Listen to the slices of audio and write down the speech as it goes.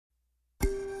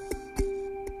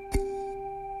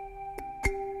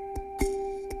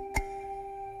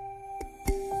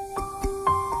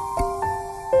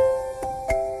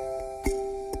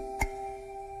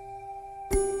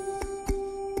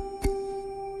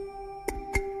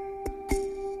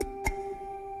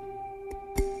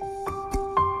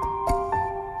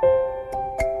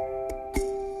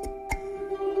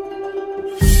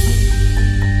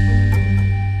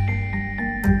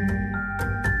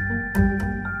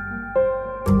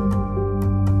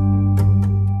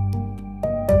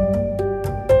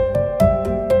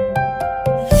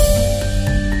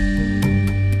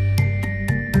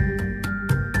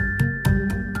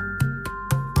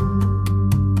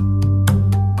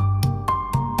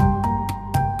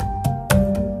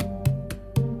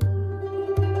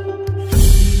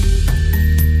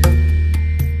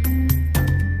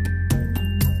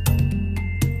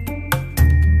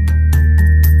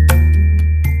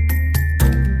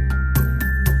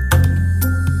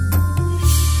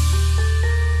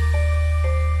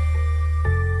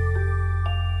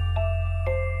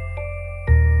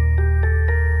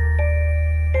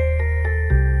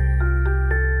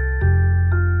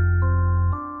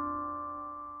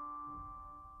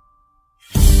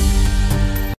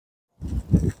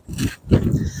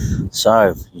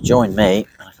So, you join me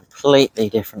in a completely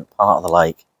different part of the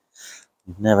lake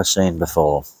you've never seen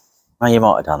before. Well, you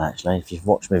might have done actually, if you've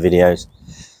watched my videos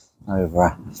over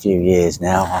a few years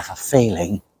now. I have a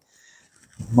feeling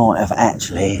you might have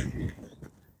actually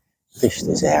fished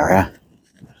this area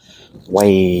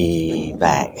way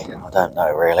back. I don't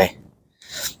know really.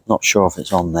 Not sure if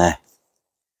it's on there.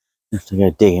 You have to go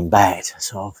digging back to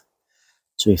sort of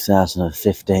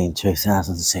 2015,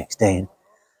 2016,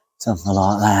 something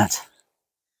like that.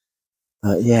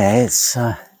 But yeah, it's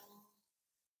a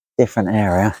different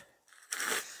area,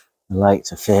 the lake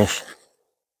to fish.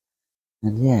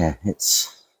 And yeah,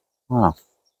 well,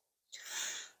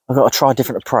 I've got to try a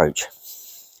different approach.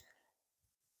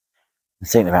 I'm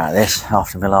thinking about this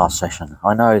after my last session.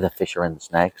 I know the fish are in the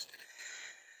snags.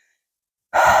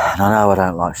 And I know I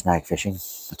don't like snag fishing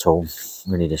at all.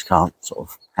 Really just can't sort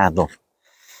of handle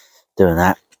doing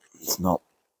that. It's not,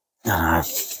 no.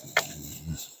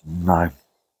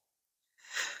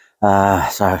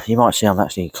 So you might see I'm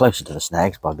actually closer to the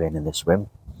snags by being in this swim.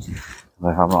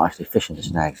 Where I'm not actually fishing the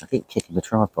snags. I keep kicking the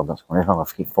tripod, that's why I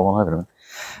keep falling over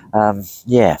them.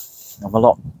 Yeah, I'm a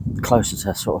lot closer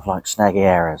to sort of like snaggy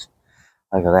areas.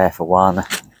 Over there for one.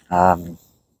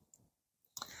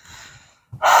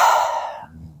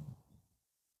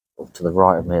 To the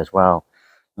right of me as well.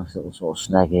 Nice little sort of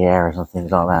snaggy areas and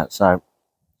things like that. So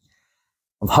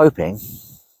I'm hoping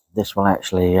this will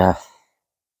actually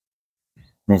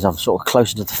means I'm sort of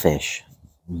closer to the fish,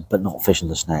 but not fishing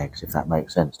the snags, if that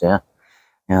makes sense, yeah?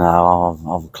 You know,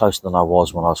 I'm closer than I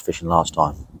was when I was fishing last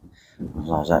time. I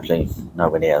was actually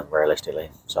nowhere near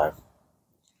realistically, so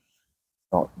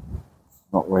not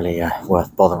really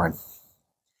worth bothering,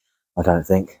 I don't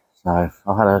think. So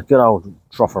I've had a good old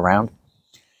trough around.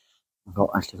 I've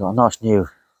actually got a nice new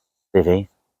bivvy,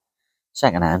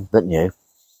 second hand but new,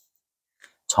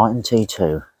 Titan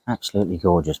T2, absolutely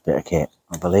gorgeous bit of kit,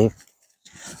 I believe.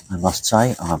 I must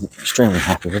say, I'm extremely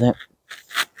happy with it.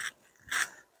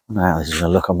 Now this is going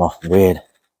to look on my weird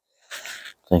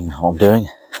thing I'm doing,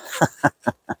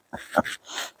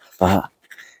 but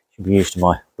you should be used to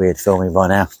my weird filming by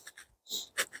now.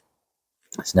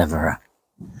 It's never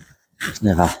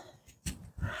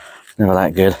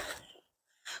that good.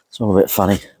 It's all a bit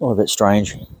funny, all a bit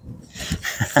strange,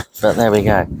 but there we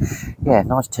go. Yeah,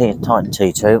 nice Titan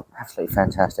T2, absolutely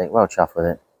fantastic. Well chuffed with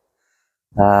it.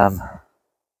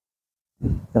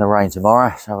 Going to rain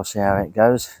tomorrow, so we'll see how it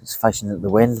goes. It's facing the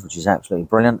wind, which is absolutely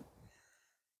brilliant.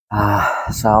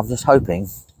 So I'm just hoping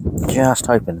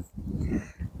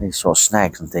these sort of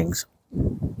snags and things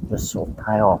just sort of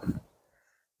pay off.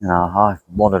 You know, I've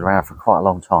wandered around for quite a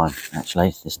long time,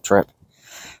 actually, this trip.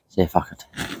 See if I could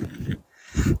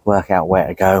work out where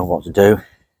to go and what to do.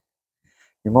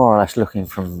 You're more or less looking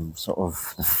from sort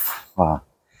of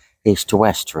east to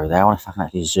west through there. I wonder if I can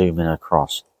actually zoom in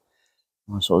across.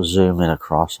 I sort of zoom in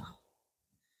across.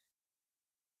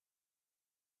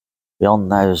 Beyond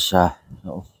those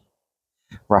little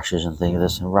rushes and things,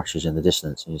 there's some rushes in the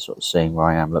distance, and you're sort of seeing where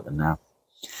I am looking now.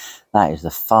 That is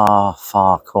the far,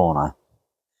 far corner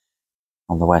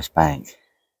on the west bank.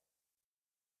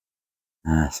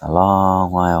 That's a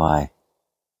long way away.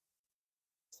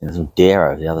 There's a deer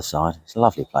over the other side. It's a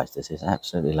lovely place, this is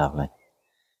absolutely lovely.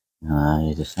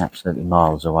 You're just absolutely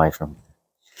miles away from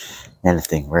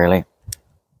anything, really.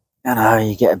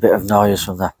 You get a bit of noise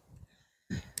from the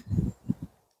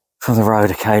road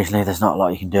occasionally. There's not a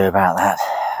lot you can do about that.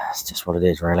 It's just what it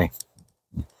is, really.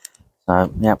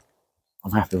 So, yep,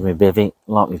 I'm happy with my bivvy.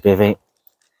 Like my bivvy.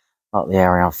 Like the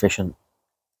area I'm fishing.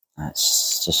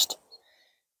 That's just,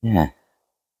 yeah.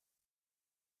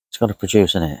 It's got to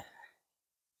produce, innit?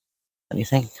 Don't you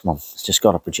think? Come on, it's just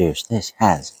got to produce. This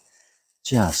has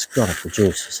just got to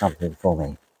produce something for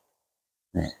me.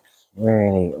 It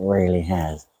really, really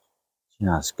has.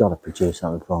 Just got to produce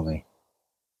something for me.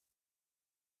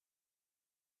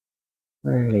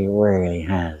 Really, really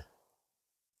has.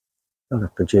 Got to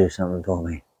produce something for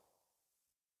me.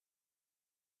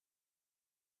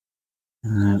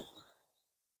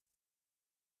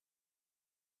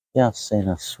 Just seen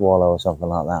a swallow or something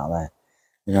like that out there.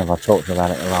 You know, if I talked about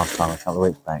it the last time, a couple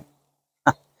of weeks back.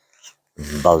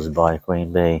 Buzzed by a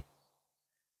queen bee.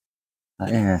 But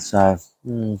yeah, so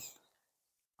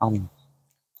I'm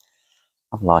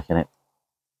liking it.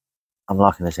 I'm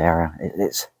liking this area.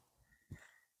 It's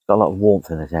got a lot of warmth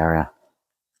in this area.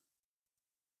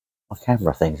 My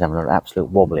camera thing's having an absolute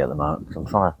wobbly at the moment because I'm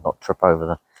trying to not trip over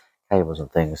the cables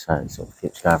and things, so it sort of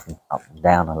keeps going from up and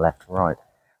down and left to right.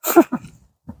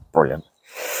 Brilliant.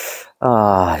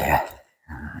 Yeah.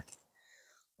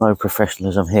 No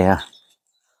professionalism here.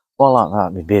 Well, like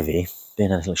that, my bivvy,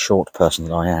 being a little short person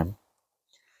that I am,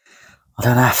 I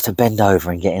don't have to bend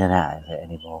over and get in and out of it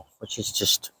anymore, which is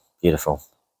just beautiful.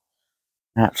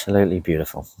 Absolutely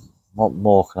beautiful. What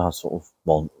more can I sort of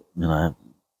want? You know,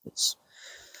 it's,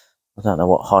 I don't know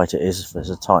what height it is. There's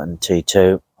a Titan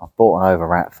T2. I bought an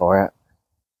overwrap for it.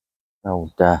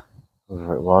 Old,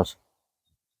 whatever it was.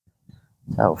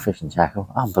 Total fishing tackle.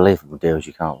 Unbelievable deals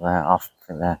you can't there. I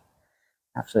think they're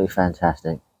absolutely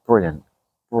fantastic. Brilliant,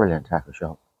 brilliant tackle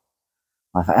shop.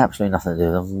 I've absolutely nothing to do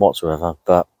with them whatsoever,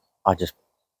 but I just,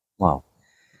 well,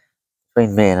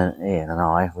 between me and Ian and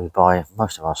I, we buy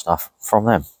most of our stuff from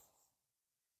them.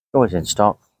 Always in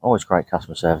stock, always great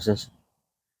customer services.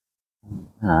 You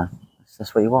know,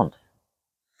 that's what you want.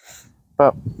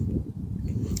 But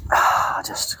I'm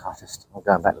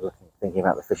going back to thinking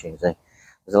about the fishing thing.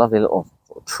 There's a lovely little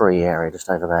tree area just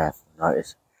over there.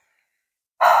 Notice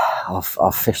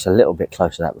I've fished a little bit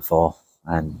close to that before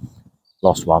and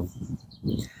lost one.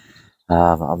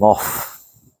 I'm off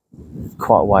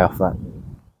quite a way off that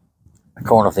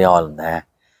corner of the island there.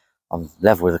 I'm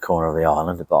level with the corner of the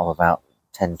island, but I'm about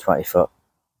 10-20 foot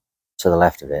to the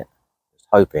left of it. Just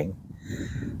hoping,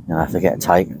 if I get a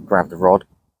take, grab the rod,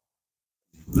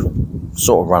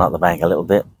 sort of run up the bank a little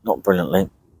bit, not brilliantly,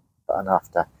 but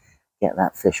enough to get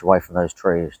that fish away from those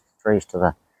trees. Trees to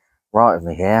the right of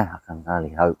me here, I can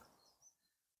only hope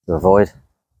to avoid.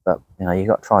 But, you've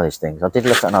got to try these things. I did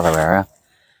look at another area.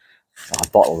 I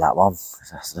bottled that one.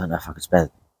 I don't know if I could spend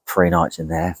 3 nights in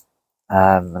there.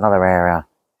 Another area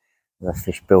the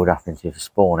fish build up into for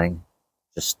spawning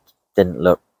just didn't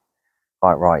look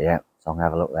quite right yet. So I'm going to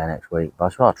have a look there next week.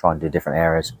 But I'll try and do different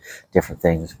areas, different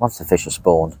things. Once the fish are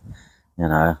spawned,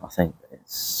 I think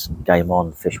it's game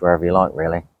on, fish wherever you like,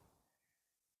 really.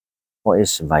 What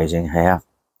is amazing here,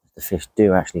 the fish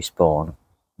do actually spawn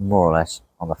more or less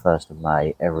on the 1st of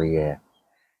May every year.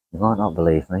 You might not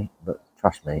believe me, but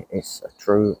trust me, it's a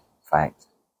true fact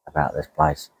about this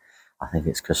place. I think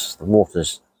it's because the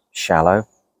water's shallow.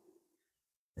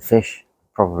 The fish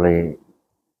probably,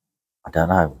 I don't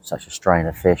know, such a strain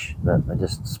of fish that they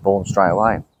just spawn straight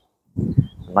away.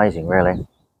 Amazing, really.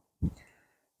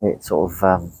 It sort of,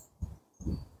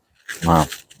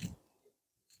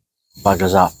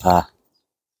 buggers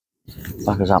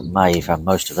up May for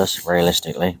most of us,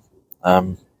 realistically.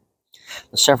 There's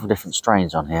several different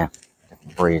strains on here,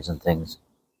 different breeds and things.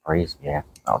 Breeds, yeah,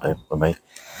 that'll do for me.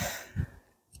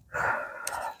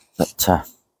 But they're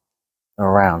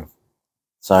around.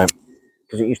 So,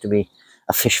 because it used to be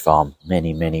a fish farm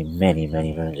many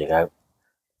moons ago.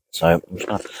 So I'm just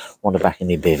going to wander back in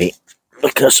the bivvy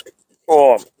because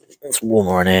it's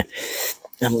warmer in here.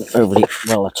 I'm overly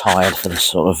well attired for this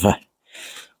sort of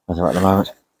weather at the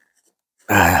moment.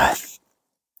 As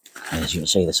you can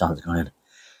see, the sun's gone in.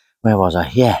 Where was I?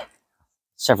 Yeah,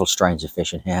 several strains of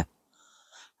fish in here.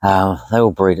 They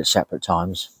all breed at separate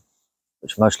times,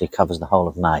 which mostly covers the whole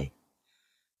of May,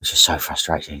 which is so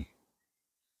frustrating.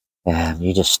 We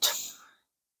used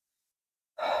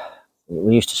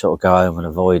to sort of go home and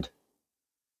avoid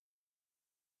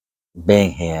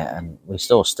being here, and we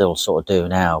still sort of do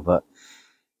now, but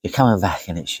you're coming back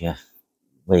and it's your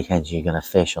weekends you're going to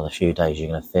fish, or the few days you're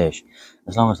going to fish.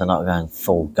 As long as they're not going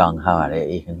full gung-ho at it,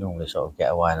 you can normally sort of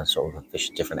get away and sort of fish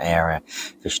a different area,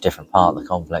 fish a different part of the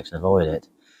complex and avoid it.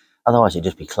 Otherwise it'd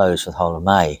just be closed for the whole of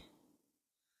May.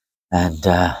 And,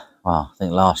 I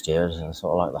think last year it was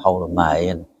sort of like the whole of May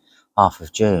and half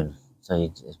of June.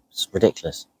 So it's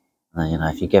ridiculous. And,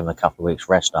 if you give them a couple of weeks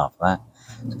rest after that,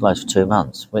 it's closed for 2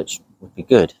 months, which would be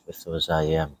good if there was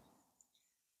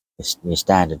your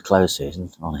standard close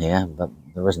season on here, but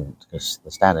there isn't, because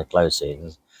the standard close season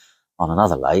is on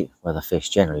another lake where the fish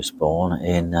generally spawn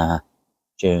in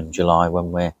June, July,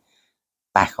 when we're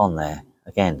back on there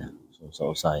again.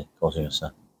 Sort of say, causing us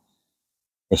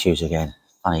issues again.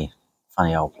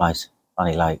 Funny old place,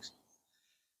 funny lakes.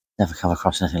 Never come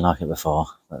across anything like it before,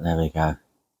 but there we go.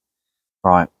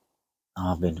 Right,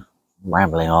 I've been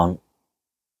rambling on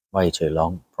way too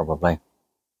long, probably.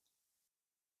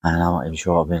 And I'm not even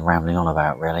sure what I've been rambling on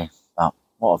about, really. But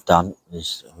what I've done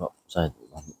is,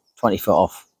 20 foot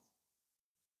off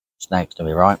snags to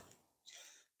my right,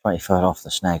 20 foot off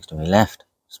the snags to my left.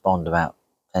 Spawned about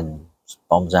 10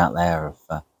 bombs out there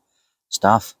of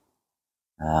stuff.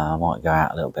 I might go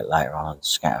out a little bit later on and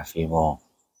scatter a few more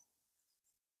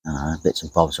bits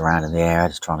and bobs around in the area,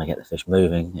 just trying to get the fish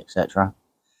moving, etc.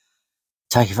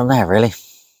 Take it from there, really.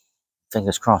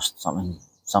 Fingers crossed something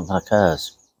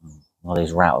occurs. One of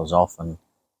these rattles off and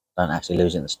don't actually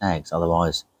lose it in the snags.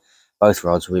 Otherwise, both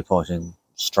rods will be pointing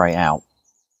straight out.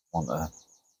 There's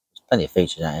plenty of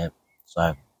features out here,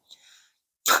 so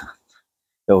if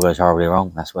it all goes horribly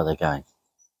wrong, that's where they're going.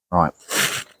 Right,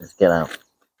 let's get out.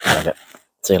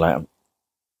 See you later.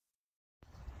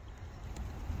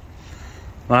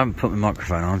 Well, I haven't put my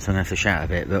microphone on, so I'm going to have to shout a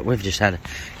bit, but we've just had an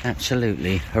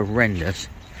absolutely horrendous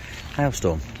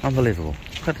hailstorm. Unbelievable.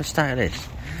 Look at the state of this.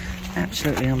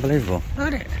 Absolutely unbelievable.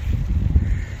 Look at it.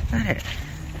 Look at it.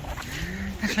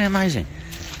 Absolutely amazing.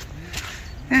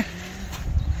 Yeah.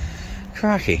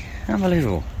 Crikey.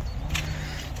 Unbelievable.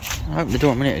 I opened the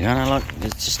door a minute ago and I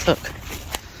just look.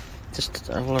 Just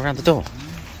all around the door.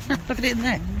 Look at it in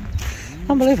there.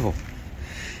 Unbelievable.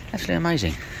 Absolutely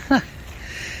amazing. The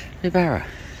barrow.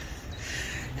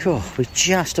 Cool, we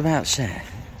just about set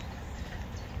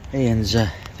Ian's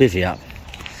bivvy up.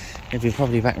 He'll be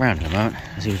probably back round in a moment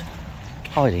as he was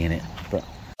hiding in it, but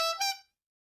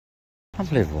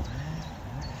unbelievable.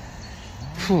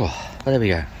 Whew. But there we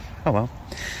go. Oh well.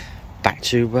 Back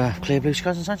to clear blue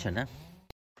skies and sunshine now.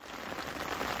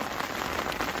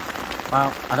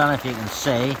 Well, I don't know if you can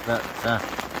see, but the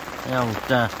old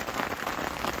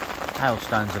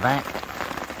hailstones are back,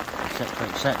 etc,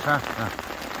 etc.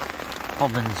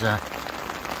 Bobbin's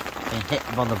been hit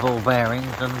by the ball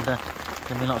bearings and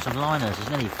giving me lots of liners. There's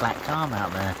nearly flat calm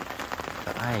out there.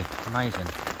 But hey, amazing.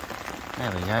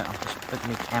 There we go. I'm just putting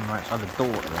my camera outside the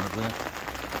door at the moment.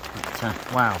 But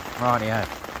wow, rightio.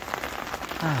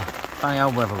 Oh, funny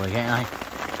old weather we're getting, eh?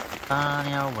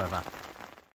 Funny old weather.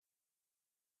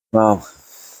 Well,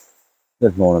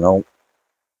 good morning all.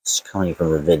 It's coming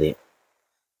from the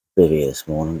video this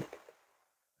morning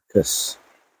because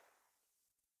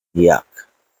yuck.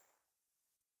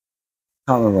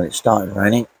 Can't remember when it started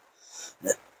raining,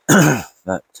 but I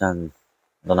don't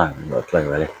know, I've got a clue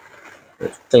really.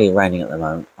 It's clearly raining at the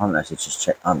moment. I haven't actually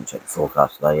I haven't checked the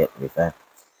forecast today yet, to be fair.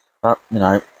 But, you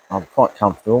know, I'm quite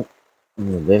comfortable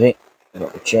in the bivvy. I've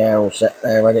got the chair all set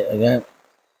there, ready to go.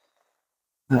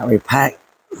 Battery pack.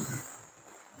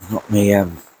 I've got me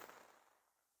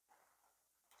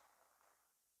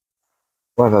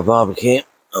weather barbecue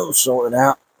all sorted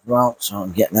out as well, so I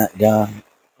can get that going.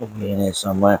 Probably in here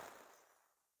somewhere.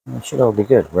 It should all be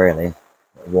good, really.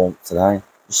 Warmth today.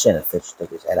 Just seen a fish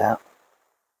stick its head out.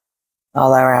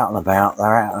 Oh, they're out and about.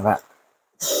 They're out and about.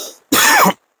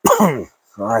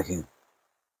 Crikey.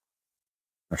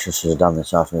 I should have done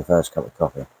this after my first cup of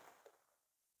coffee.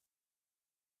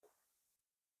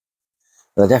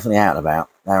 But they're definitely out and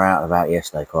about. They were out and about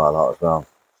yesterday quite a lot as well.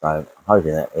 So I'm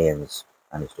hoping that Ian's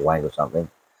managed to wangle something.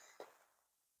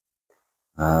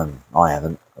 I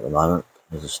haven't at the moment.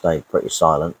 He's just stayed pretty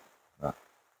silent. But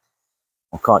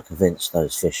I'm quite convinced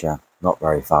those fish are not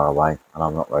very far away, and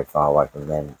I'm not very far away from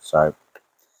them. So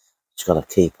just got to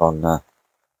keep on,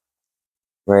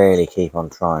 really keep on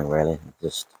trying. Really,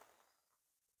 just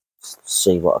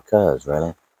see what occurs.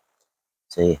 Really,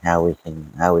 see how we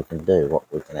can do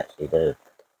what we can actually do.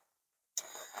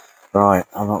 Right,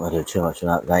 I'm not going to do too much of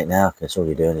an update now because all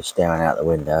you're doing is staring out the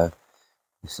window,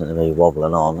 listening to me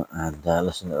wobbling on, and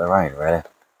listening to the rain. Really,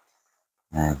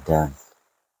 and I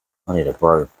need a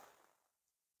brew.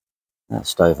 That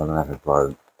stove on another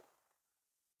brew.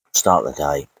 Start the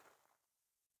day.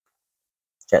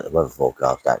 Check the weather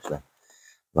forecast actually.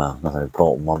 Well, another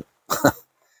important one.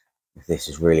 If this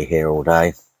is really here all day,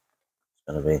 it's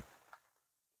going to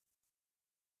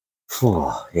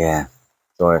be, yeah,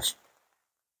 joyous.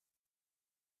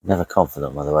 Never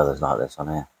confident when the weather's like this on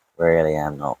here. Really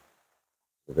am not.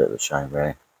 It's a bit of a shame,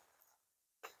 really.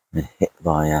 Been hit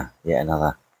by yet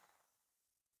another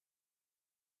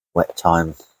wet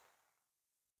time.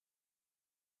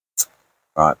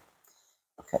 Right,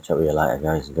 I'll catch up with you later,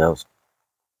 guys and girls.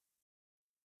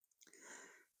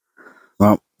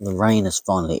 Well, the rain has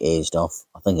finally eased off.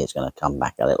 I think it's going to come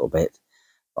back a little bit,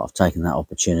 but I've taken that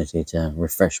opportunity to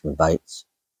refresh my baits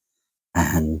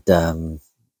and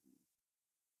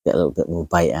get a little bit more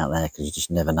bait out there because you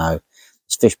just never know.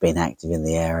 There's fish being active in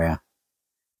the area.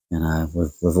 You know,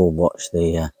 we've all watched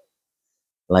the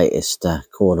latest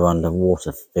quarter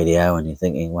underwater video, and you're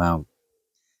thinking, well,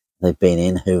 they've been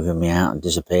in, hoovering me out and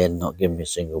disappeared and not giving me a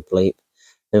single bleep.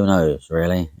 Who knows,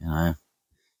 really? You know,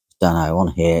 don't know. On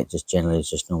here, it just generally is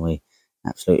just normally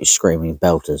absolutely screaming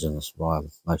belters, and that's why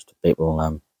most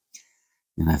people,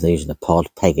 you know, if they're using the pod,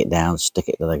 peg it down, stick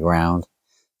it to the ground,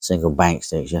 single bank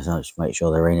sticks, just to make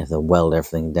sure they're in. If they weld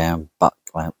everything down, butt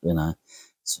clamp, you know,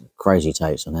 it's crazy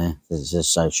tapes on here because it's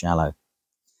just so shallow.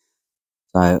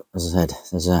 So, as I said,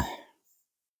 there's a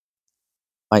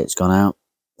bait's gone out,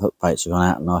 hook baits have gone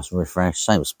out, nice and refreshed.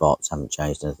 Same spots, haven't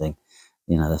changed anything.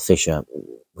 You know, the fish are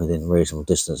within reasonable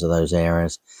distance of those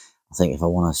areas. I think if I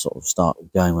want to sort of start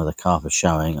going with a carp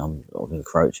showing, I'm sort of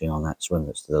encroaching on that swim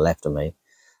that's to the left of me.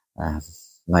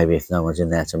 Maybe if no one's in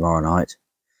there tomorrow night,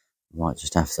 I might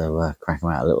just have to crack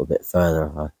them out a little bit further.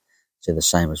 If I see the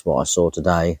same as what I saw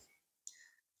today,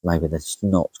 maybe they're just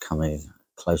not coming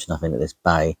close enough into this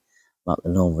bay. like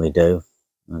they normally do,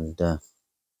 and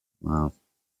well,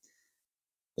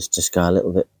 just go a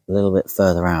little bit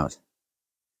further out.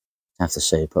 Have to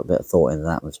see, put a bit of thought into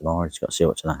that one tomorrow. Just got to see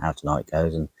how tonight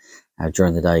goes and how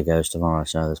during the day goes tomorrow.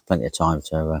 So there's plenty of time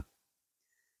to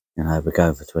we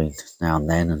go between now and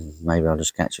then, and maybe I'll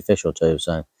just catch a fish or two.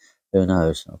 So who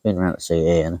knows? I've been around to see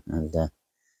Ian, and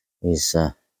he's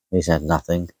had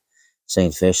nothing.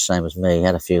 Seen fish, same as me. He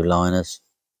had a few liners,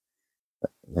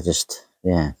 but they're just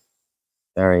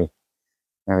very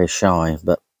very shy.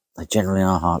 But they generally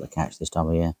are hard to catch this time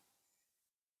of year.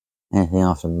 Anything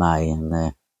after May, and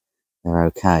they're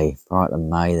okay. Prior to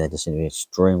May, they just seem to be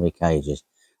extremely cages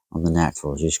on the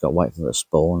naturals. You just got to wait for them to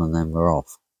spawn, and then we're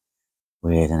off.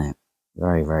 Weird, isn't it?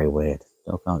 Very, very weird.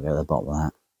 Still can't get to the bottom of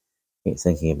that. Keep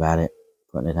thinking about it,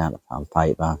 putting it out on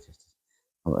paper, just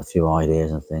come up with a few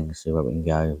ideas and things, see where we can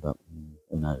go, but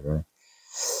who knows really.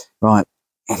 Right,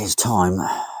 it is time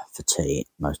for tea,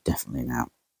 most definitely now.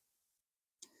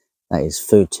 That is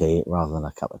food tea rather than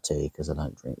a cup of tea, because I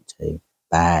don't drink tea.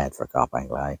 Bad for a carp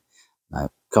angler. No,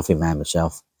 coffee man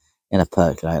myself, in a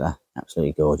percolator,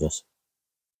 absolutely gorgeous.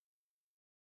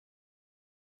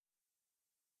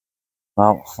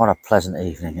 Well, what a pleasant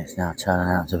evening it's now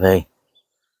turning out to be.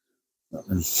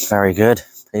 Very good,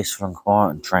 peaceful and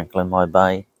quiet and tranquil in my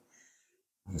bay.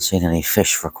 Haven't seen any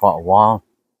fish for quite a while.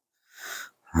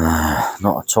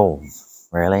 Not at all,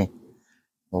 really.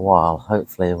 For a while.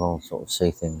 Hopefully we'll sort of see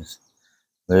things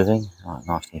moving. Right,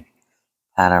 nicely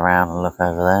pan around and look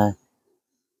over there.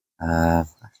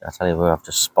 I'll tell you where I've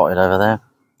just spotted over there.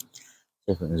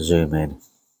 See if we can zoom in.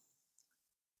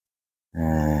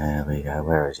 There we go.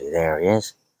 Where is he? There he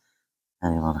is.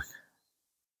 Anyone?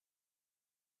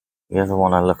 If you ever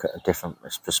want to look at a different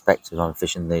perspective on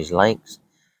fishing these lakes,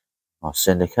 our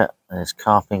syndicate, there's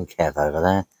Carp Kev over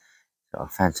there. Got a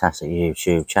fantastic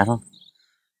YouTube channel.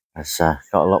 Has got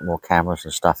a lot more cameras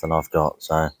and stuff than I've got,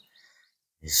 so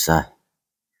it's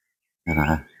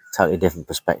totally different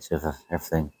perspective of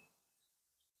everything.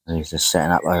 He's just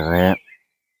setting up over here,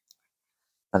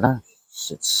 but no,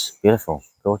 it's beautiful,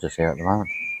 gorgeous here at the moment.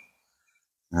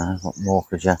 What more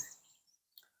could you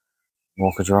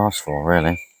ask for,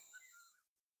 really?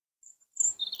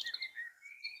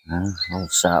 All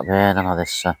set up here. None of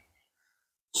this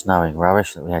snowing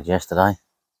rubbish that we had yesterday.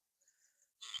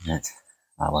 It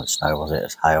wasn't snow, was it? It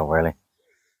was hail, really.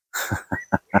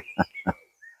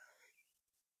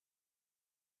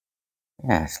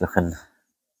 Yeah, it's looking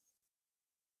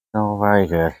all very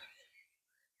good.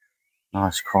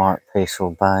 Nice, quiet,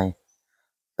 peaceful bay.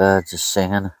 Birds are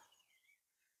singing.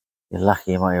 You're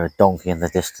lucky you might hear a donkey in the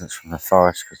distance from the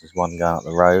forest, because there's one going up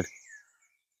the road.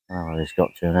 I don't know where he's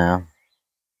got to now.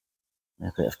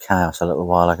 A bit of chaos a little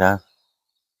while ago.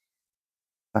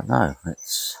 But no,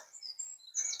 it's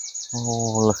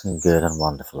all looking good and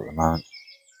wonderful at the moment.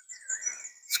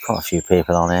 There's quite a few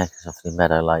people on here, because obviously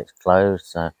Meadow Lake's closed,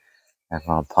 so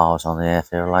everyone piles on the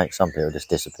Airfield Lake. Some people just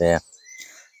disappear.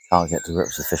 Can't get to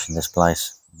grips with fishing this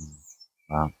place.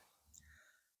 Well,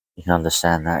 you can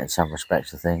understand that in some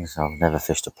respects of things. I've never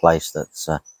fished a place that's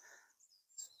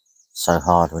so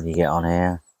hard when you get on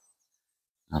here.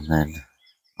 And then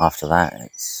after that,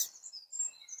 it's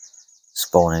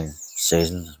spawning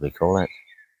season, as we call it.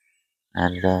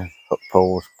 And hook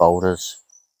pools, boulders,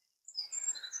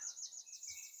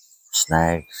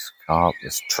 snags, carp,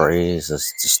 there's trees,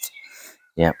 there's just,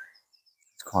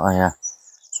 it's quite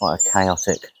a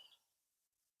chaotic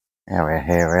area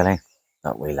here, really.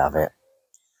 But we love it.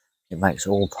 It makes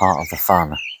all part of the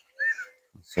fun.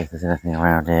 Let's see if there's anything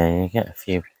around here. You get a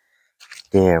few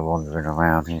deer wandering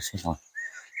around. You see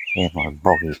my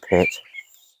boggy pit.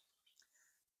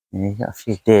 Yeah, you got a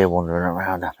few deer wandering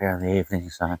around up here in the evening,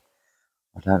 so I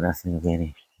don't know if there'll be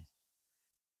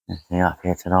anything up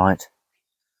here tonight.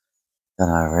 Don't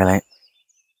know, really.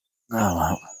 Oh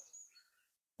well,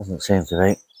 doesn't seem to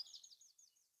be.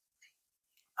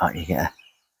 But you get a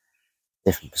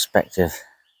different perspective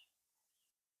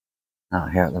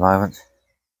out here at the moment.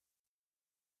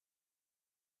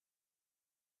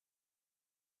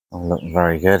 All looking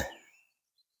very good.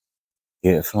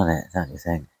 Beautiful, isn't it? Don't you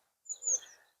think?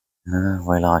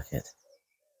 We like it.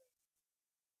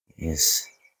 It is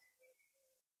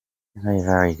very,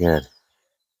 very good.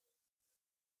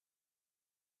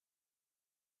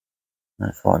 I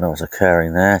don't quite know what's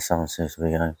occurring there. Someone seems to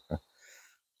be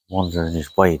wandering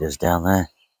his waders down there.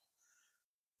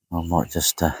 I might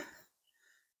just cut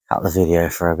the video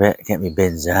for a bit, get my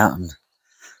bins out, and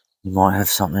you might have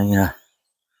something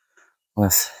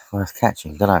worth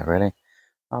catching. Don't know, really.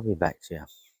 I'll be back to you.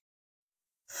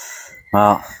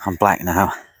 Well, I'm black now.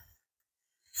 I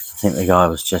think the guy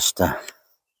was just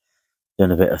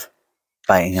doing a bit of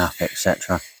baiting up,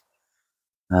 etc.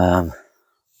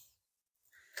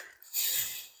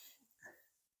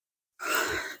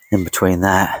 In between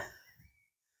that,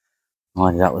 I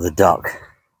ended up with a duck.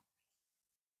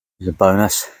 It's a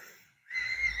bonus.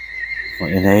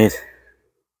 What you need.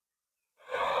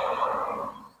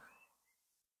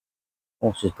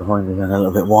 Horses behind me going a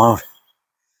little bit wild.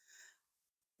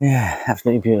 Yeah,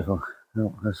 absolutely beautiful.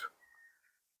 Oh, there's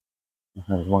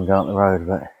one go up the road,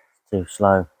 but it's too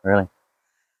slow, really.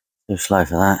 Too slow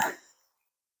for that.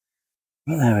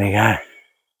 But there we go.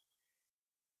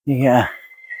 You get a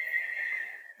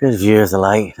good view of the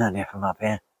lake, don't you, from up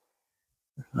here?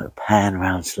 Like pan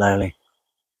around slowly.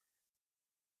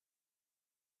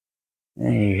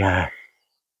 There you go.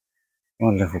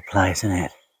 Wonderful place, isn't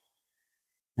it?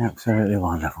 Absolutely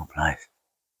wonderful place.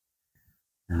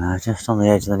 Just on the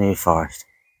edge of the New Forest.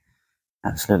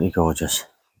 Absolutely gorgeous.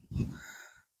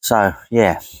 So,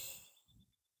 yeah.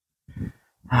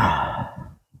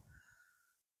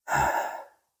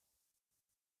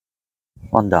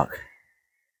 One duck.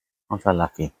 I'm so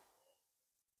lucky.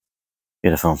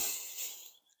 Beautiful.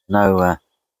 No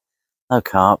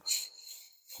carp.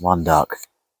 One duck.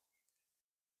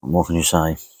 What more can you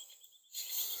say?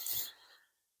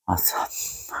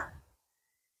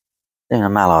 Being a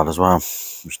mallard as well,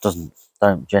 which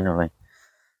don't generally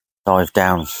dive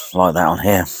down like that on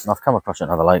here. I've come across it in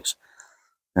other lakes.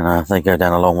 They go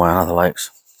down a long way on other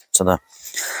lakes to the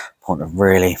point of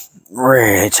really,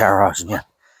 really terrorising you.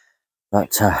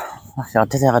 But I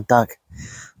did have a duck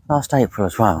last April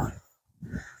as well.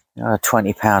 A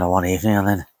 20 pounder one evening, and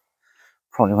then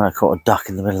probably when I caught a duck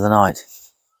in the middle of the night.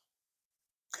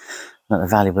 Learned a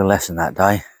valuable lesson that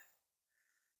day.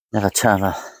 Never turn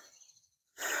the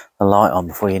light on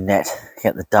before you net.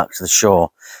 Get the duck to the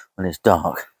shore when it's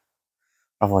dark.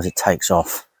 Otherwise it takes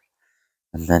off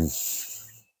and then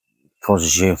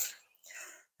causes you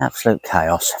absolute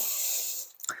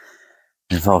chaos.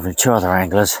 Involving two other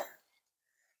anglers,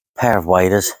 a pair of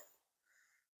waders,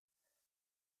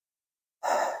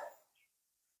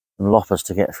 and loppers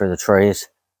to get through the trees.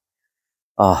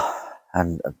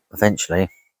 And eventually,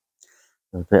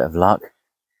 with a bit of luck,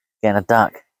 getting a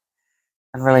duck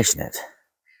and releasing it.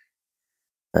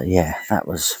 But yeah, that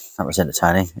was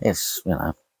entertaining. It's,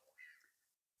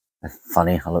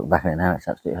 funny. I look back at it now, it's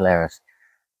absolutely hilarious,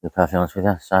 to be perfectly honest with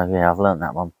you. So yeah, I've learned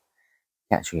that one.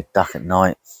 Catching a duck at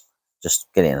night, just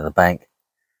get it into the bank.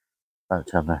 Don't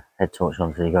turn the head torch on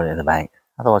until you got it in the bank.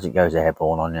 Otherwise it goes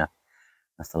airborne on you.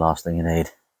 That's the last thing you need.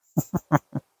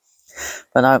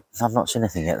 But no, I've not seen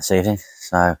anything yet this evening.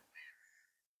 So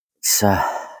it's a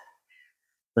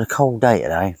cold day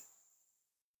today.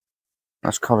 Not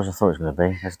as cold as I thought it was going to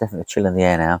be. There's definitely a chill in the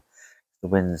air now. The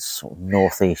wind's sort of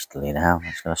northeasterly now.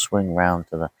 It's going to swing round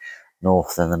to the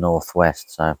north and the northwest.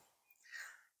 So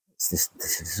it's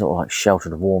this is sort of like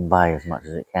sheltered warm bay as much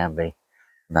as it can be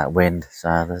from that wind.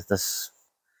 So there's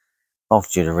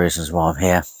multitude of reasons why I'm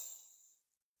here.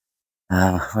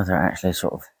 Whether it actually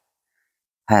sort of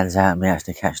pans out me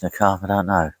actually catching a carp, I don't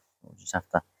know. We'll just have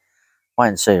to wait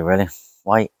and see, really.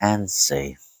 Wait and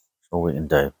see. That's all we can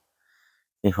do.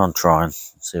 Keep on trying.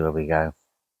 See where we go.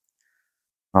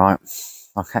 Right,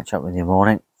 I'll catch up with you in the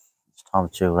morning. It's time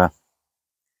to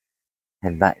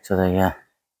head back to the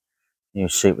new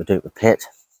super duper pit,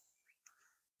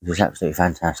 which is absolutely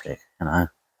fantastic.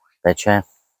 Bed chair,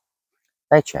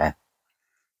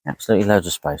 absolutely loads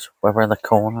of space. Weather in the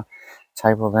corner,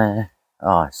 table there.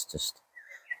 Oh, it's just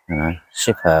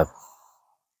superb.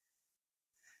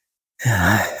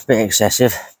 A bit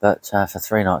excessive, but for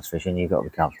 3 nights fishing, you've got to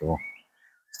be comfortable.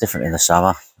 It's different in the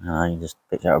summer. You just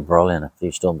pick out a brolly and a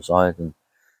few storm sides and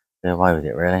be away with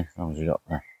it, really. As long as you've got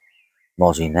the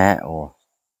mozzie net or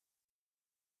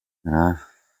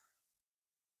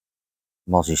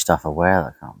mozzie stuff I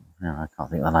wear. I can't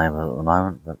think of the name of it at the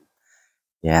moment, but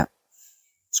yeah,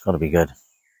 it's got to be good.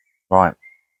 Right.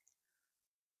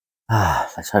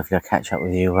 Let's hopefully I'll catch up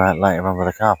with you later on with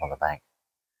a carp on the bank.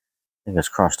 Fingers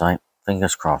crossed, eh?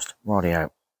 Fingers crossed. Rightio.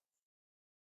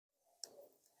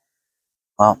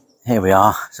 Well, here we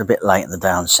are. It's a bit late in the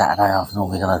day on Saturday. I've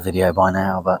normally done a video by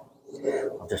now, but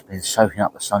I've just been soaking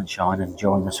up the sunshine and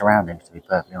enjoying the surroundings, to be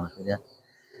perfectly honest with you.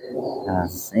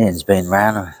 Ian's been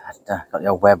round. I've got the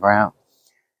old Weber out.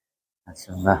 Had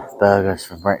some burgers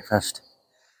for breakfast.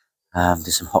 Did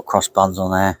some hot cross buns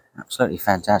on there. Absolutely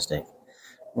fantastic.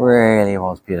 Really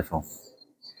was beautiful.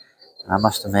 And I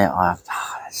must admit, I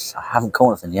haven't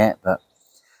caught anything yet, but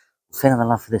I'm feeling the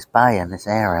love for this bay and this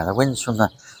area. The wind's from the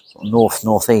sort of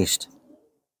northeast.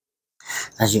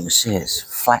 As you can see, it's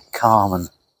flat, calm, and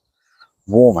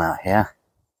warm out here.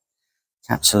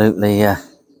 It's absolutely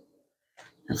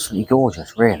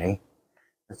gorgeous, really.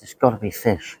 there's got to be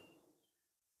fish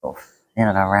sort of in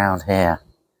and around here,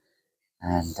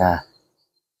 and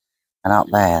up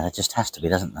there. There just has to be,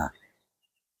 doesn't there?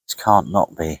 It can't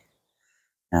not be.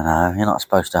 You know, you're not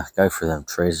supposed to go through them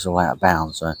trees, it's all out of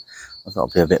bounds, so I've got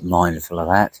to be a bit mindful of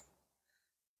that.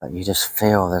 But you just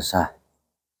feel there's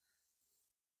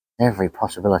every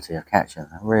possibility of catching. It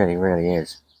really, really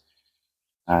is.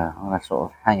 I'm going to sort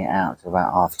of hang it out to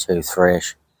about 2:30,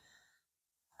 3ish.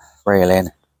 Reel in,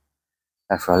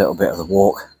 go for a little bit of a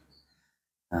walk,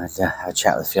 and have a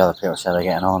chat with a few other people, see how they're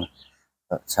getting on.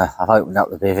 But I've opened up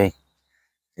the bivvy.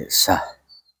 It's,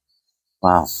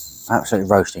 wow, absolutely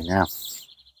roasting now.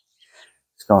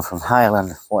 It's gone from hail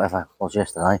and whatever it was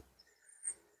yesterday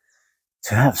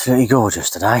to absolutely gorgeous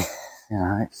today. You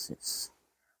know, it's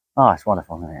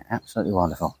wonderful, isn't it? Absolutely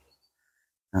wonderful.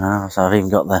 So I've even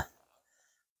got the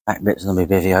back bits of the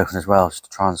bivvy open as well, just to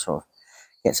try and sort of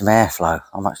get some airflow.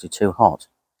 I'm actually too hot,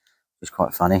 which is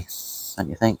quite funny, don't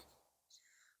you think?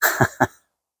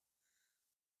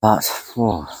 But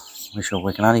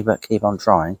we can only but keep on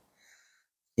trying,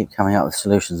 keep coming up with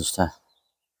solutions to,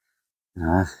 you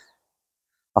know.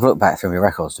 I've looked back through my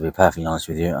records, to be perfectly honest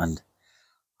with you, and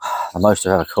the most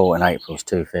I've ever caught in April is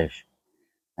 2 fish.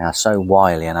 They are so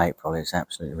wily in April, it's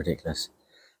absolutely ridiculous.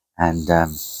 And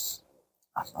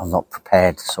I'm not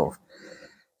prepared to sort of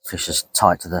fish as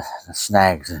tight to the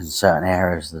snags in certain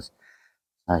areas as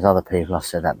other people. I've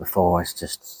said that before. It's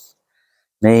just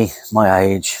me, my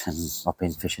age, and I've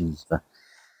been fishing for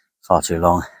far too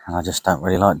long, and I just don't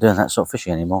really like doing that sort of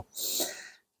fishing anymore.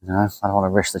 You know, I don't want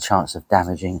to risk the chance of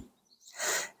damaging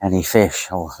any fish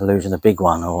or losing a big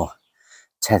one or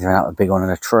tethering up a big one in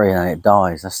a tree and it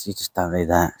dies. You just don't need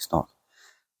that. It's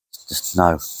just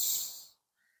no.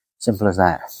 Simple as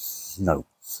that. No,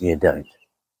 you don't.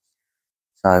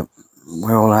 So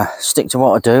we'll stick to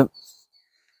what I do.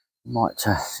 Might,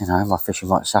 my fishing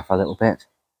might suffer a little bit.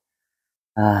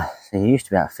 So you used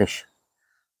to be able to fish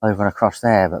over and across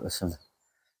there, but there's some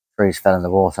trees fell in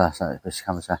the water, so it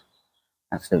becomes an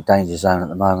absolute danger zone at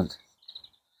the moment.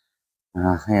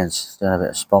 Ian's doing a bit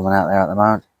of spomming out there at the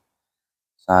moment,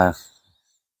 so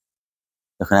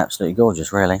looking absolutely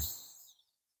gorgeous, really.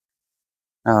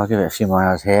 Now I'll give it a few more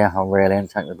hours here. I'll reel in,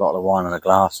 take the bottle of wine and a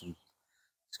glass, and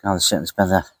just go and sit and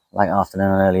spend the late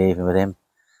afternoon and early evening with him.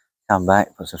 Come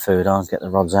back, put some food on, get the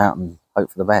rods out, and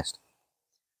hope for the best.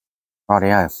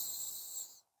 Rightio.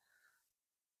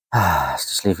 Let's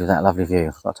just leave you with that lovely view.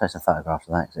 I've got to take some photographs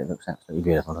of that because it looks absolutely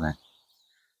beautiful, doesn't it?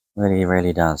 Really,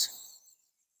 really does.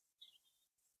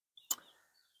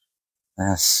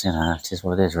 That's, it is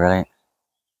what it is, really.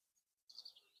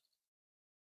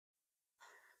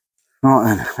 Right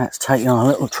then, let's take you on a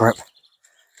little trip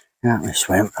out and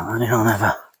swim. I'm only going to have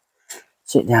a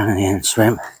sit down in here and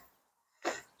swim.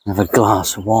 Have a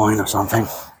glass of wine or something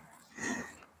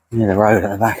near the road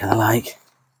at the back of the lake.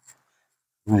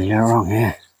 Really go wrong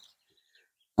here.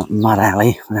 That mud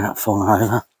alley without falling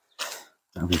over.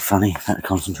 That'll be funny if I had to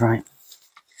concentrate.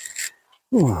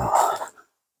 Ooh.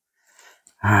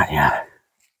 Right, yeah.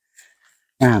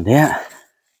 Round here.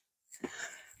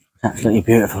 It's absolutely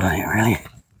beautiful, isn't it, really?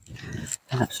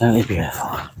 Absolutely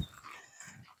beautiful.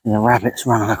 The rabbits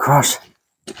running across.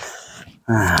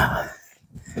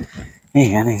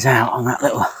 Ian is out on that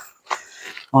little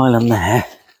island there.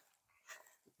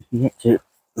 You get to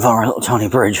via a little tiny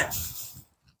bridge.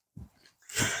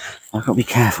 I've got to be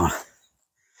careful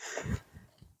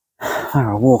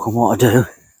where I walk and what I do,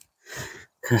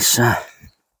 because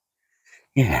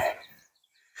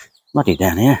muddy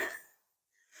down here,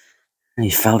 and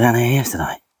he fell down here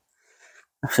yesterday.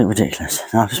 Absolutely ridiculous.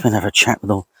 Now, I've just been having a chat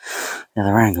with all the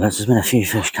other anglers. There's been a few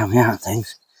fish coming out and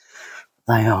things.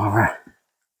 They are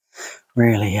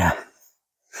really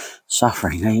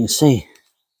suffering. Now you can see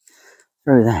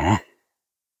through there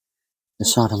the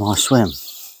side of my swim,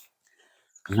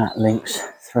 and that links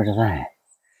through to there.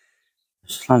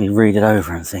 Slowly read it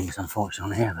over and things,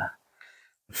 unfortunately, here, but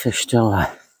the fish still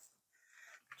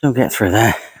get through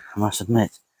there, I must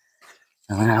admit.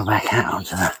 So we're now back out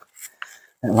onto the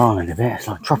little island a bit. It's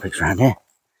like tropics around here.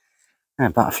 And a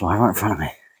butterfly right in front of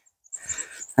me.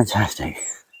 Fantastic.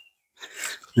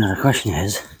 Now the question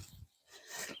is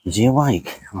he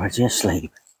awake or is he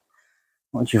asleep?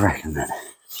 What do you reckon then?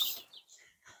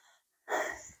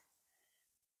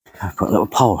 I've put a little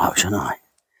poll up, shouldn't I?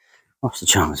 What's the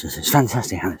chances? It's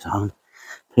fantastic on this island.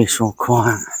 Peaceful,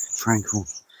 quiet, tranquil.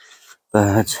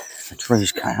 Birds. The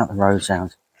trees cut out, the road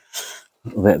sounds a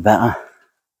little bit better.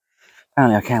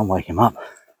 Apparently I can wake him up.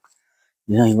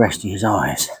 He's only resting his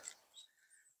eyes.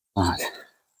 But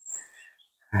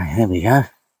here we go.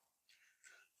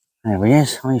 There he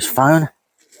is on his phone,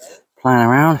 playing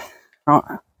around.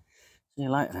 Right, See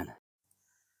you later then.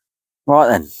 Right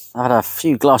then, I've had a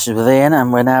few glasses with Ian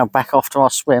and we're now back off to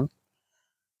our swim.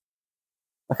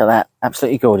 Look at that,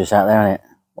 absolutely gorgeous out there, isn't it?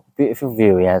 What a beautiful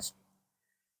view he has.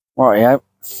 Rightio,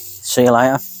 see you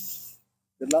later.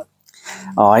 Good luck.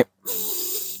 Alright,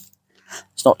 let's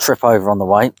not trip over on the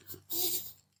way.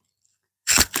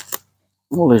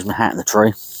 I'll lose my hat in the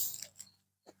tree.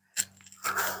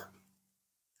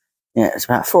 Yeah, it's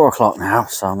about 4 o'clock now,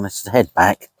 so I'm going to head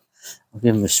back. I'll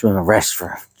give him a swim a rest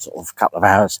for sort of a couple of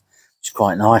hours, which is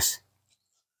quite nice.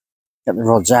 Get the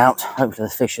rods out. Hopefully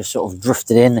the fish are sort of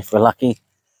drifted in if we're lucky.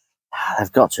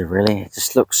 They've got to, really. It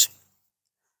just looks...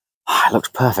 it looks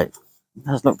perfect. It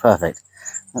does look perfect.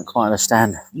 I don't quite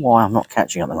understand why I'm not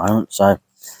catching at the moment, so...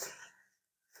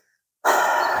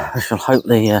 I shall hope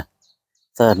the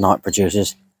third night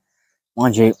produces.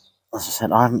 Mind you, as I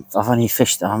said, I haven't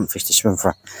fished a swim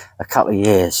for a couple of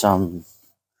years, so I'm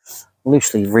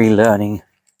loosely relearning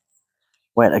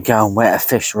where to go and where to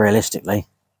fish realistically.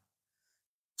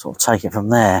 Sort of take it from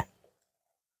there.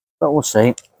 But we'll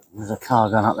see. There's a car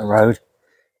going up the road.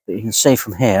 But you can see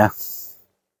from here,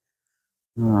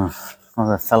 one of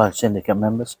the fellow syndicate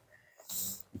members,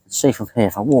 you can see from here,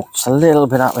 if I walk just a little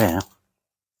bit up here,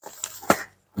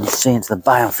 you can see into the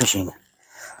bay I'm fishing.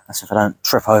 That's if I don't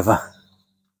trip over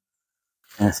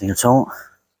anything at all.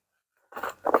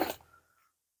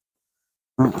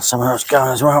 Someone else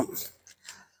going as well.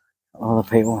 Other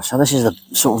people. So this is the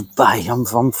sort of bay.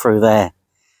 I'm through there,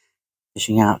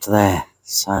 fishing out to there.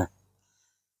 So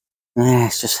yeah,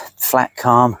 it's just flat,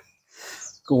 calm,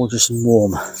 gorgeous and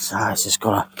warm. So it's just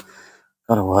gotta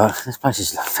work. This place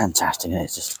is fantastic.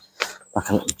 It's just like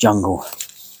a little jungle.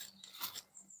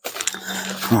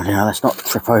 Right now, let's not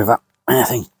trip over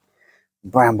anything.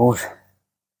 Brambles.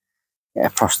 Get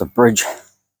across the bridge.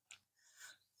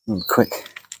 Quick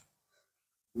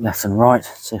left and right.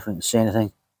 See if we can see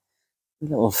anything.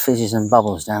 Little fizzes and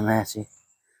bubbles down there. See?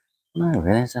 No,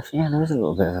 really. Yeah, there is a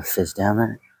little bit of a fizz down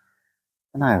there.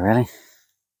 No, really.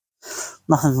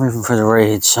 Nothing moving through the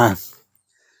reeds, so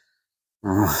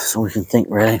that's all we can think,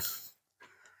 really.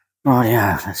 Right,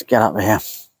 yeah, let's get up here.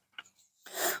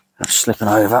 I'm slipping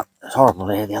over. It was horrible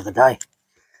here the other day.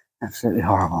 Absolutely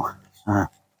horrible. So,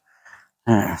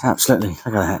 yeah, absolutely. Look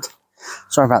at that.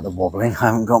 Sorry about the wobbling. I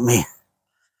haven't got me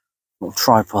little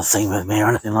tripod thing with me or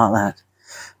anything like that.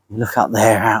 You look up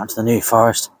there out into the New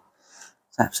Forest.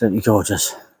 It's absolutely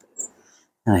gorgeous.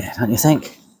 Yeah, don't you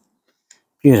think?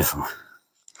 Beautiful.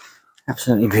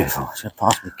 Absolutely beautiful. Just going to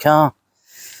pass my car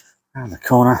around the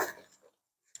corner.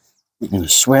 Let me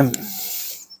swim.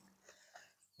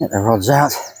 Get the rods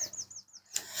out.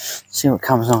 See what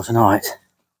comes on tonight.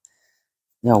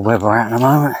 The old Weber out in a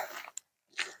moment.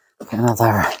 Get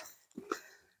another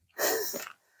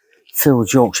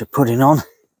filled Yorkshire pudding on.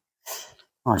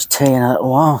 Nice tea in a little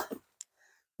while.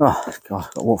 Oh, God, I've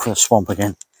got to walk through the swamp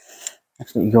again.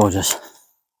 Absolutely gorgeous.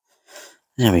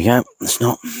 There we go. Let's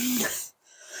not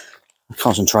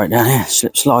concentrate down here.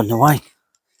 Slip sliding away.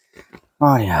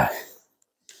 Rightio.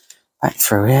 Back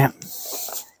through here.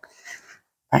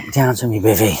 Back down to me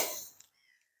bivvy.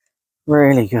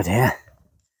 Really good here.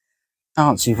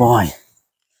 Can't see why.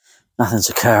 Nothing's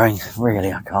occurring.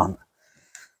 Really, I can't.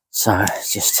 So,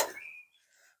 it's just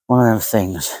one of them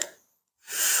things.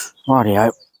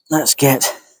 Rightio. Let's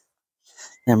get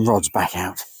them rods back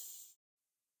out.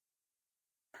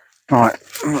 Right,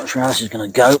 I'm not sure how this is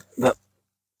going to go, but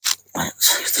the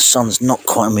sun's not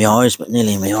quite in my eyes, but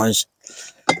nearly in my eyes.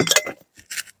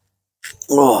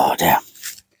 Oh dear.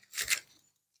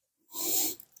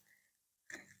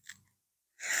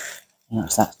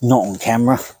 That's not on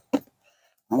camera.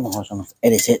 Otherwise I'll have to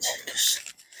edit it, because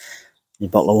a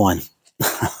bottle of wine.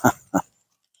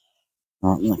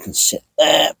 Right, I can sit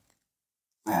there.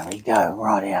 There we go,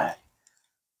 rightio.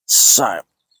 So,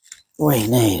 we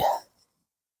need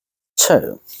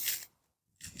 2.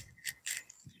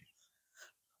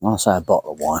 When I say a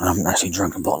bottle of wine, I haven't actually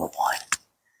drunk a bottle of wine.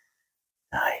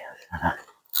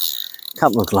 A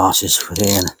couple of glasses with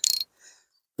Ian.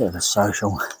 Bit of a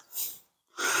social.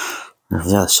 Over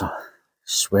the other side.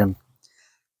 Swim.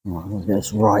 Right, let's get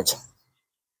this right.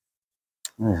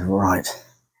 Right.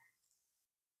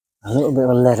 A little bit of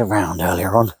a lead around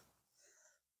earlier on.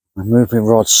 I moved my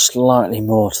rod slightly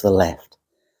more to the left.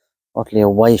 Oddly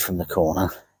away from the corner.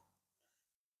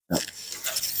 But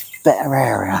better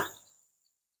area.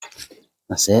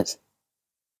 That's it.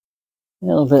 A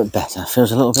little bit better.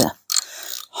 Feels a little bit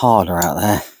harder out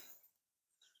there.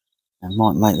 It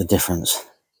might make the difference.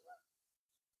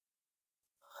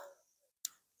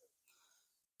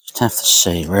 Just have to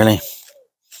see, really.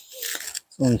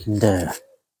 That's all you can do.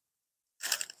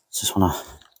 Just want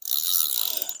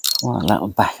to Right, that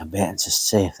one back a bit and just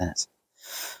see if that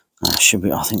should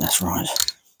be. I think that's right.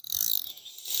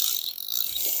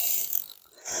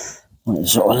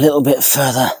 It's sort of a little bit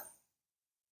further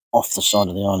off the side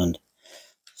of the island.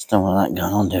 Just don't want that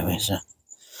going on, do we? So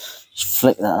just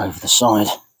flick that over the side.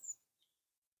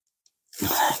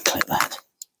 Click that.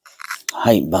 I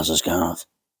hate buzzers going off.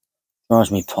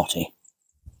 Drives me potty.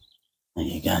 There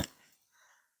you go.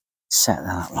 Set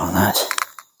that up like that.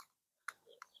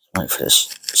 Wait for this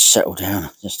to settle down.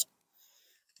 Just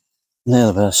a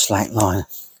little bit of slack line.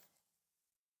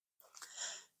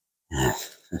 Yeah,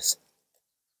 just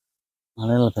a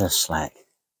little bit of slack.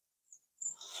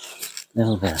 A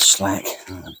little bit of slack.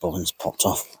 Oh, the bobbin's popped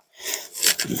off.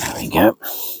 There we go.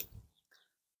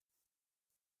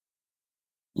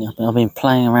 Yeah, I've been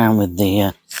playing around with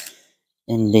the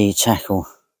ND tackle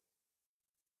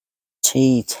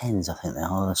T10s, I think they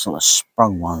are, the sort of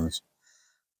sprung ones.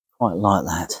 Quite like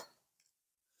that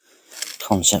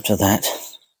concept of that.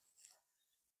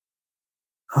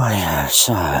 Oh yeah,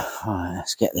 so right,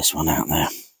 let's get this one out there.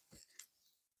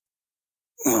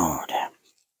 Oh dear.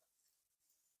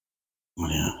 Oh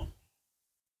yeah.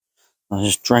 I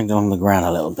just dragged it on the ground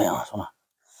a little bit. I just want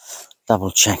to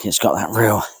double check it's got that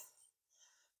real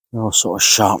sort of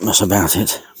sharpness about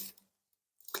it.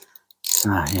 So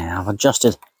yeah, I've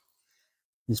adjusted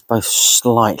these both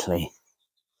slightly.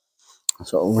 I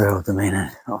sort of reeled them in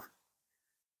and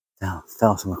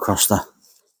felt them across the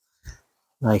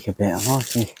lake a bit. I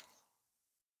think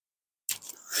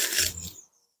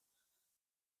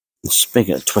the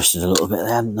spigot twisted a little bit.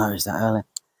 I hadn't noticed that earlier.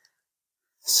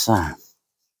 So a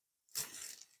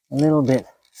little bit,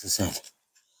 as I said,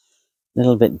 a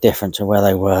little bit different to where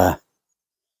they were.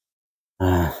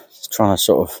 Just trying to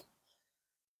sort of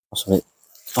possibly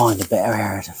find a better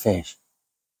area to fish.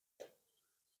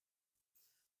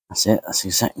 That's it. That's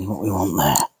exactly what we want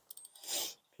there.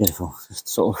 Beautiful. Just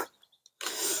sort of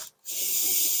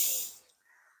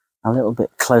a little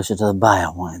bit closer to the bay. I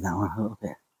wanted that one a little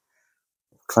bit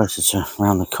closer to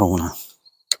around the corner.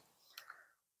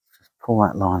 Just pull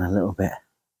that line a little bit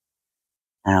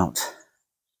out.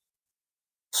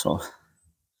 Sort of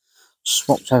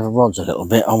swapped over rods a little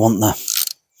bit. I want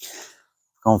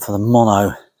gone for the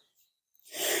mono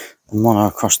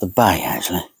across the bay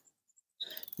actually.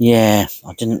 Yeah,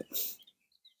 I didn't.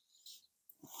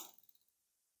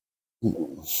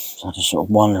 So I just sort of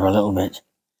wonder a little bit.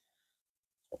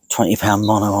 £20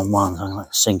 mono on one, so I'm going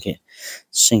to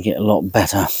sink it a lot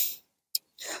better.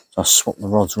 So I swap the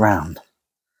rods round.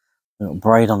 A little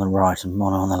braid on the right and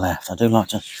mono on the left. I do like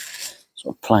to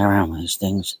sort of play around with these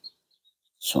things.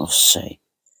 Sort of see.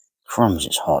 Crumbs,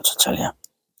 it's hot, I tell you.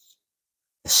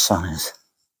 The sun is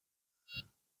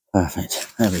perfect.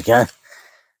 There we go.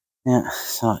 Yeah,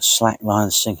 so it's slack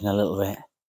line sinking a little bit.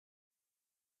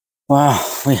 Well,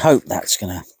 we hope that's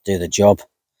going to do the job.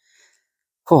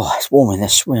 Oh, it's warm in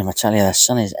this swim, I tell you. The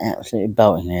sun is absolutely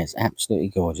belting here. It's absolutely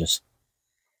gorgeous.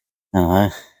 I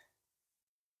know.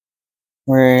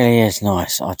 Really is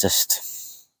nice.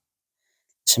 This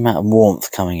amount of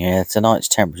warmth coming here. Tonight's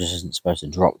temperature isn't supposed to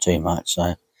drop too much,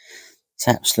 so it's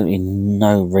absolutely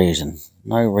no reason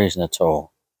at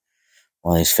all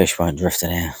why these fish won't drift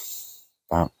in here.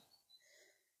 But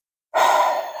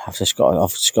I've just got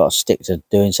to stick to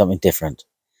doing something different.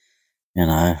 You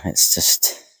know,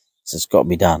 it's got to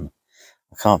be done.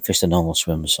 I can't fish the normal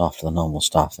swims after the normal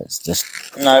stuff. It's just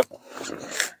no.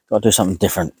 Got to do something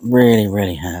different. Really,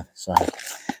 really have. So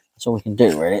that's all we can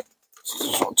do, really.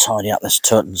 Sort of tidy up this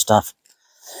toot and stuff.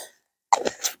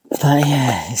 But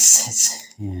yeah,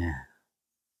 it's yeah.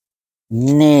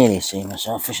 Nearly see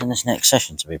myself fishing this next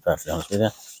session, to be perfectly honest with you.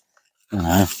 You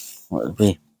know, it would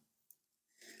be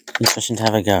interesting to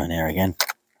have a go in here again.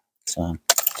 So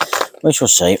we shall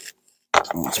see.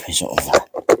 That's me sort of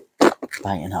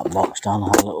baiting up box done. I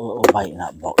have a little baiting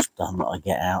up box done that I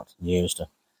get out and use to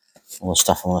all the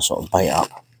stuff I want to sort of bait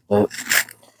up. But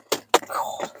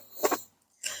God,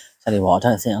 tell you what, I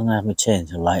don't think I'm going to have my tea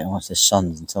until later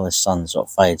until this sun sort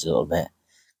of fades a little bit.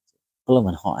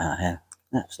 Blooming hot out here.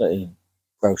 Absolutely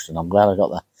roasting. I'm glad I got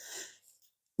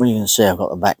well, you can see I've got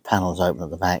the back panels open at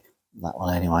the back. That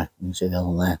one anyway. You can see the other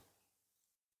one there.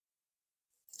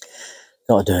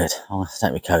 Got to do it. I'm going to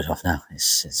take my coat off now.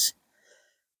 It's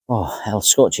oh, hell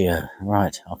scorch you.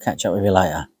 Right, I'll catch up with you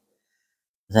later.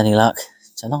 With any luck,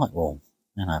 tonight will,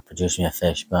 produce me a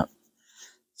fish. But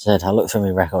I looked through my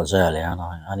records earlier and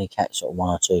I only catch sort of 1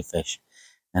 or 2 fish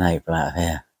in April out of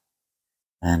here.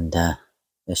 And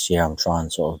this year I'm trying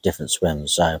sort of different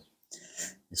swims, so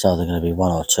it's either going to be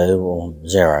 1 or 2 or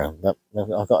 0. But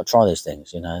I've got to try these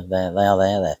things, they are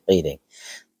there, they're feeding.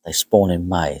 they spawn in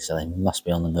May, so they must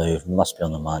be on the move, must be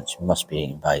on the munch, must be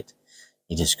eating bait.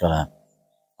 You just gotta,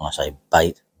 when I say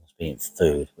bait, must be eating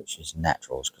food, which is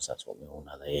naturals, because that's what we all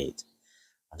know they eat.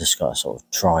 I just gotta sort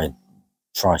of try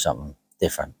something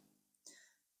different,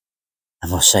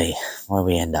 and we'll see where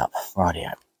we end up.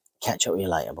 Rightio. Catch up with you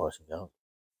later, boys and girls.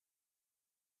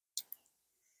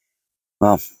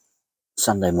 Well,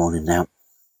 Sunday morning now.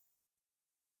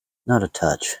 Not a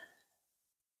touch.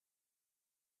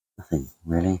 Nothing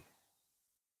really.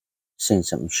 Seen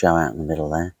something show out in the middle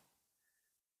there.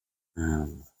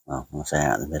 Well, when I say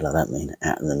out in the middle, I don't mean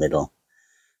out in the middle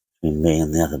between me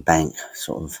and the other bank,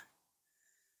 sort of.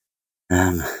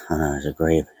 I know, it's a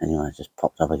grebe. Anyway, it just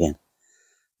popped up again.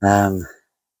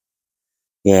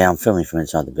 Yeah, I'm filming from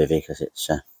inside the bivvy because it's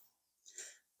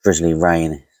drizzly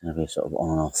rain. It's going to be sort of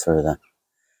on and off through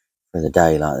the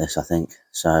day like this, I think.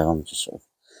 So I'm just sort of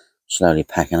slowly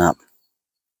packing up.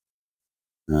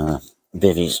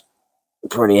 Bivvy's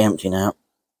pretty empty now.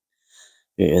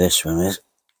 Beauty of this swim is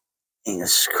you can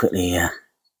just quickly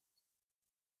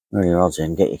roll your rods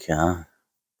in, get your car,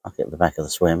 park it at the back of the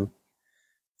swim,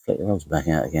 flick your rods back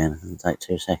out again, and take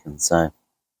 2 seconds. So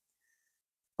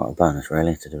quite a bonus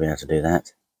really to be able to do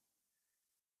that.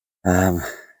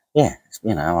 Yeah, I've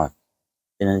been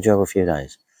an enjoyable few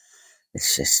days.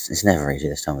 It's never easy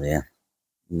this time of the year.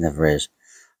 It never is.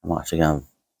 I might have to go and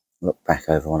look back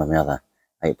over one of my other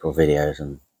April videos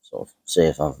and sort of see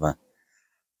if I've got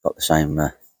the same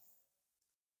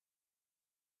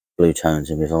blue tones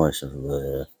in my voice.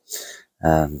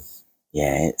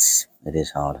 Yeah, it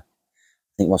is hard. I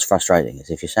think what's frustrating is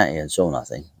if you sat here and saw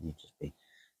nothing, you'd just be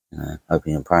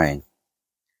hoping and praying.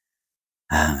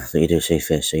 But you do see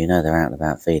fish, so you know they're out and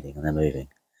about feeding and they're moving.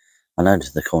 I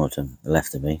noticed the corner to the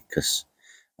left of me because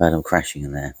I heard them crashing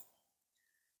in there.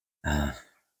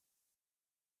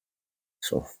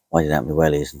 Sort of waded out my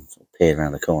wellies and sort of peered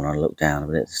around the corner and looked down,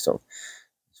 but it's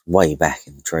way back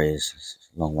in the trees. It's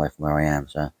a long way from where I am,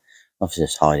 so obviously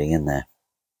it's hiding in there.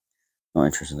 Not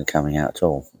interested in coming out at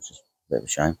all, which is a bit of a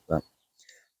shame, but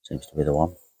seems to be the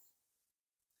one.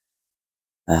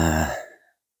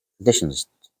 Conditions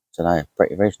today are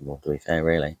pretty reasonable, to be fair,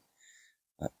 really.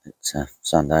 But it's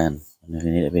Sunday and we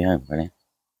need to be home, really.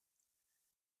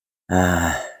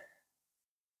 Yeah,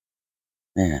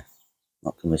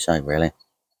 what can we say, really?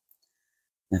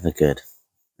 Never good.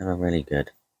 Never really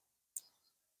good.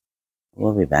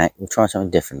 We'll be back. We'll try something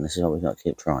different. This is what we've got to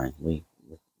keep trying. I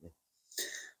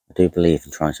do believe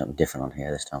in trying something different on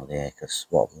here this time of the year, because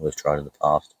what we've tried in the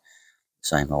past, the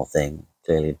same old thing,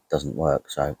 clearly doesn't work.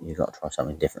 So you've got to try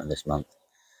something different this month.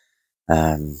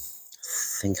 I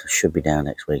think I should be down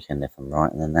next weekend if I'm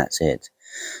right, and then that's it.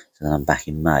 So then I'm back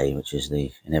in May, which is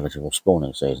the inevitable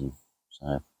spawning season.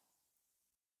 So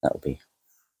that would be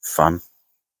fun.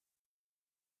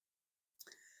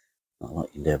 Not a lot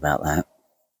you can do about that.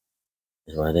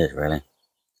 Is what it is, really.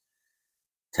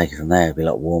 Take it from there, it'll be a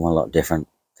lot warmer, a lot different.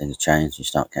 Things change, you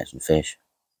start catching fish.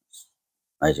 It's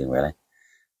amazing, really.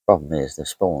 Problem is, they're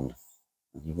spawned,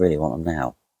 and you really want them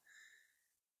now.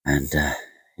 And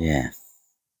yeah,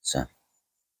 it's a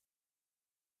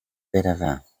bit of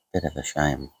a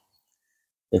shame.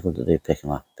 People that do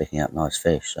picking up nice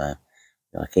fish, so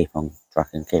you gotta keep on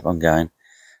trucking, keep on going,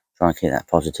 try and keep that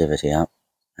positivity up,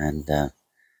 and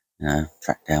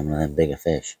track down one of them bigger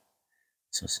fish.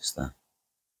 So it's the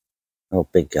real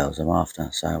big girls I'm after.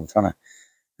 So I'm trying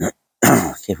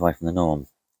to keep away from the norm,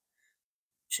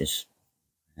 which is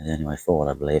the only way forward,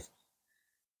 I believe.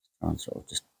 Try and sort of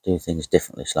just do things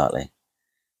differently slightly.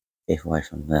 Keep away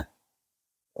from the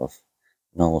sort of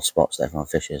normal spots that everyone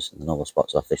fishes and the normal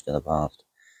spots I've fished in the past.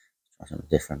 Try something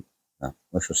different. But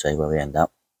we shall see where we end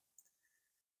up.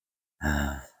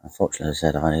 Unfortunately, as I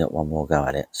said, I've only got one more go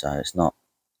at it, so it's not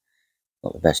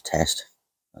the best test,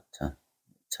 but it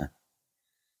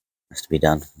has to be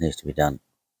done. It needs to be done.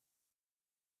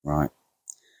 Right.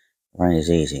 The rain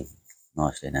is easing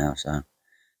nicely now, so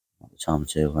might be time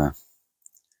to a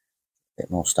bit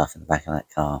more stuff in the back of that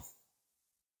car.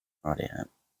 Rightio.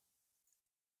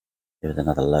 Do with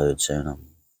another load soon. I've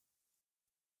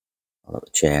got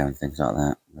the chair and things like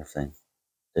that. Everything.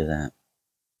 Do that.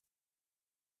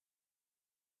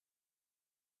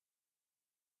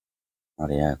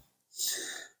 Rightio.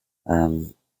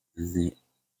 And the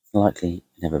likely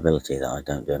inevitability that I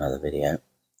don't do another video.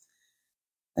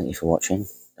 Thank you for watching.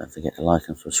 Don't forget to like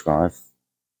and subscribe.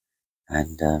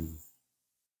 And there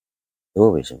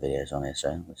will be some videos on here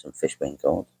soon with some fish being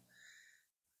caught.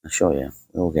 I assure you,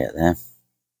 we'll get there.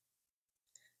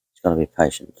 It's got to be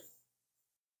patient.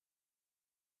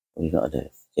 All you got to do,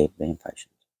 keep being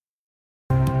patient.